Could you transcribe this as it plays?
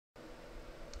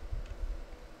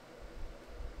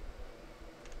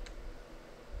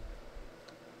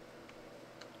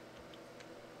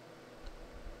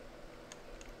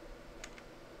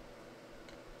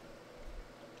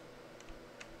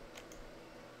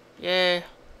Yay.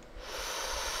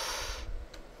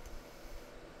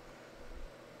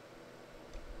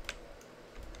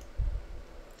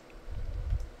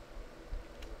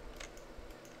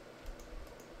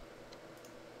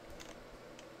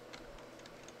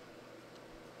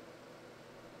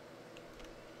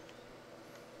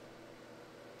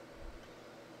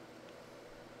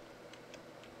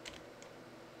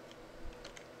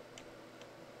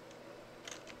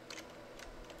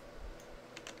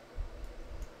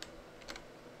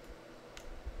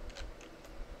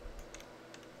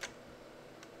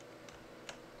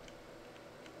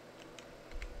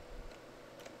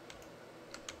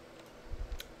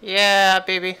 Yeah,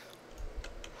 baby.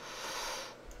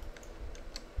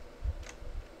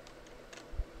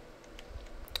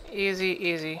 Easy,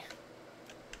 easy.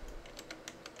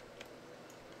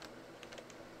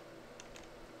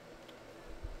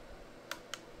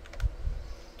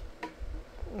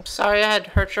 I'm sorry I had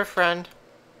hurt your friend.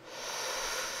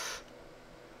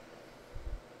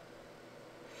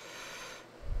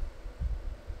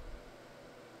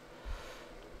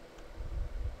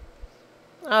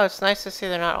 Oh, it's nice to see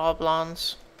they're not all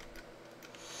blondes.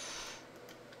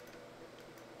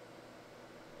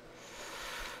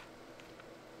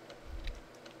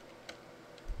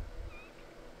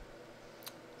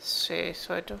 Let's see,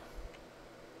 so I do.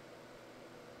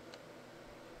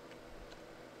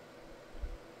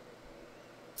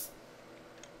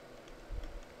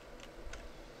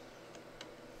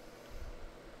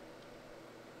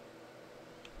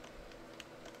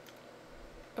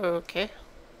 Okay.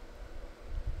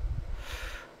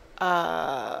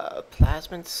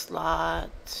 Plasmid slot.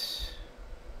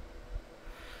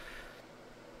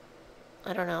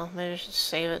 I don't know, maybe I should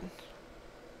save it.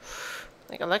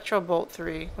 Like Electro Bolt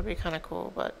 3 would be kind of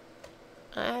cool, but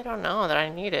I don't know that I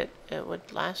need it. It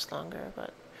would last longer,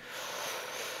 but...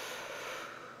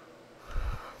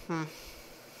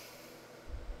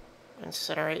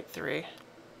 Incinerate 3.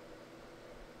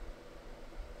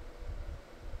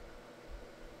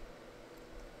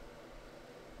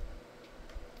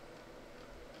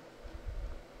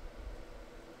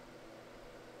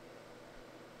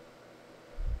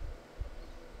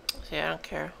 Yeah, I don't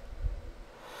care.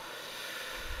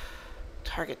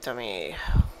 Target dummy.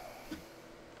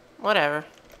 Whatever.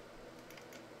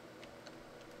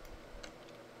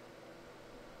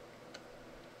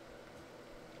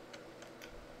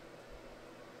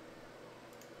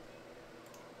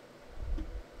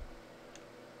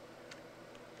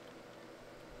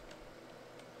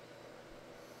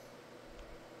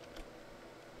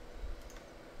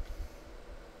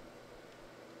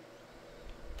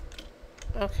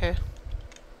 Okay.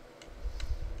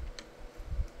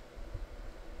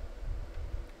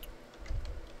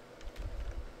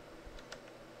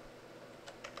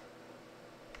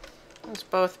 It's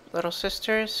both little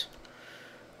sisters.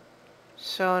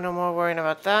 So no more worrying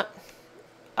about that.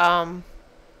 I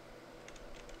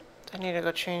need to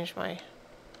go change my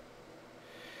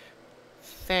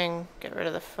thing, get rid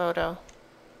of the photo,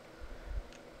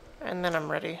 and then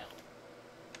I'm ready.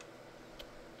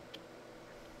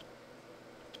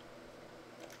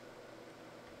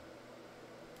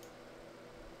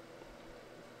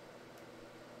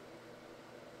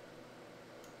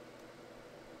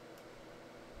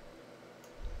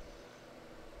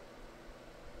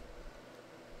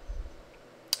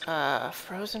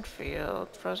 Frozen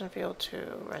Field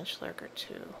 2, Wrench Lurker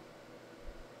 2.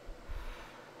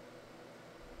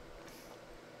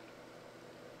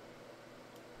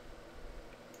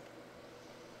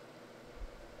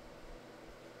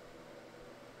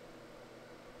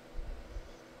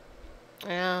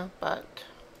 Yeah, but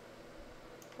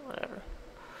whatever.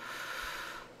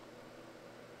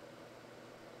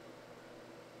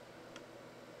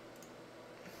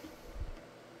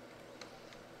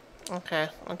 Okay,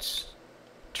 let's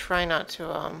try not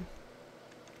to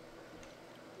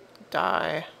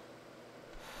die.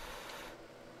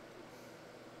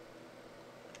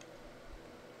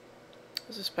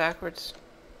 Is this backwards?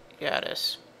 Yeah, it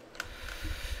is.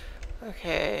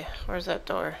 Okay, where's that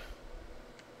door?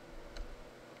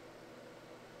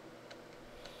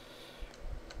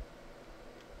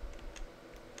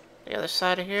 The other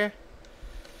side of here?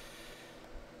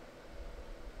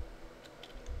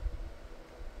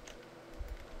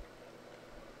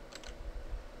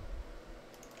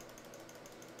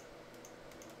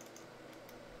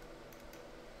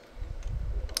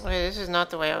 Okay, this is not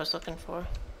the way I was looking for.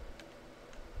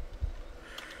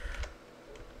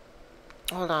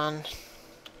 Hold on.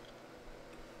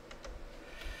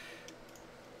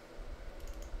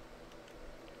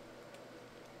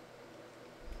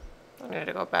 I need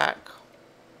to go back.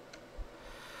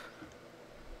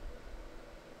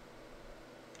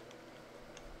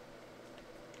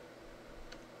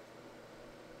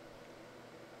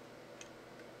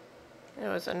 It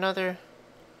was another...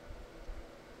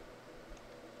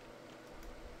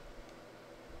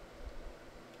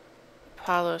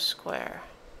 Apollo Square.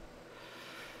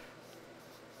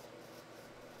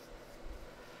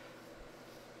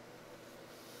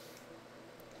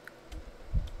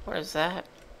 What is that?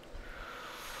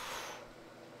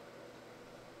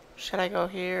 Should I go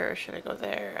here or should I go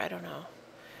there? I don't know.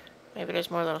 Maybe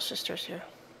there's more little sisters here.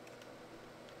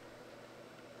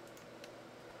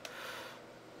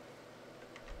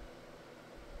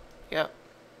 Yep.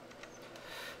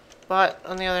 But,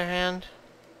 on the other hand,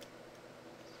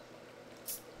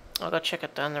 I'll go check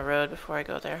it down the road before I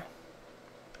go there.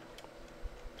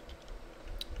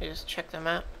 You just check the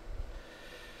map.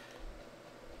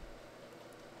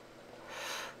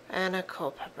 And a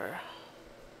Culpepper.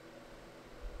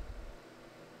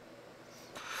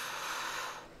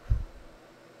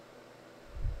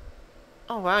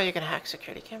 Oh wow, you can hack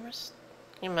security cameras?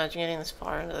 Can you imagine getting this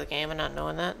far into the game and not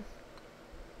knowing that?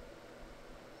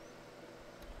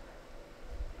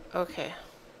 Okay.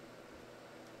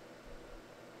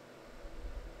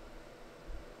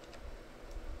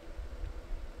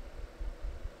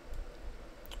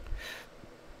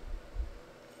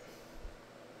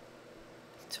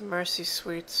 To Mercy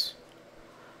Suites.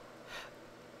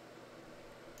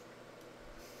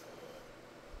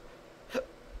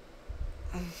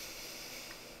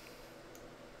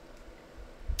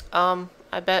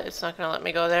 I bet it's not gonna let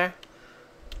me go there,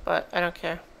 but I don't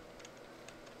care.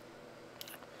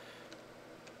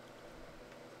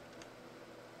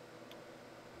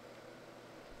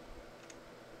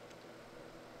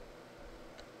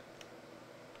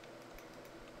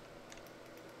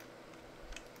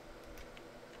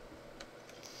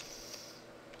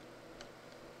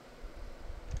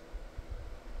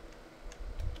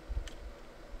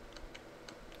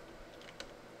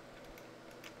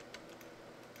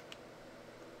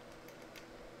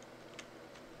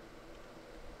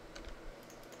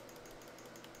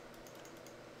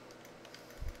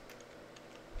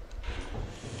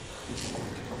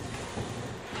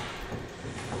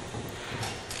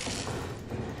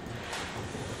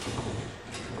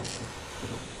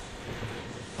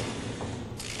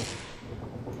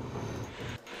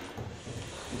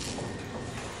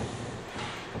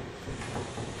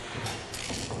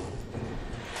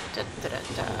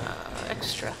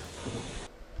 Extra.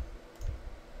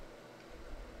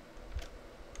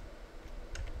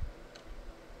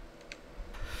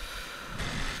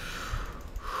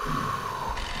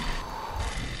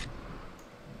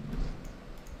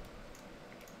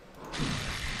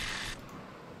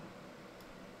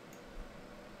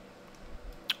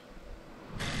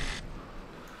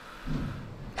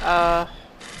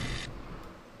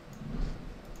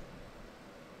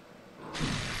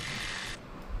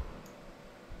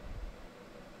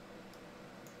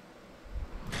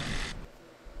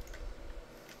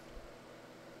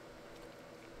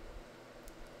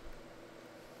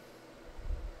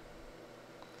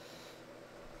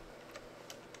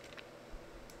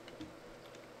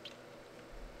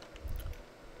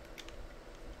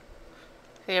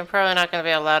 See, I'm probably not going to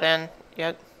be allowed in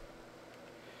yet.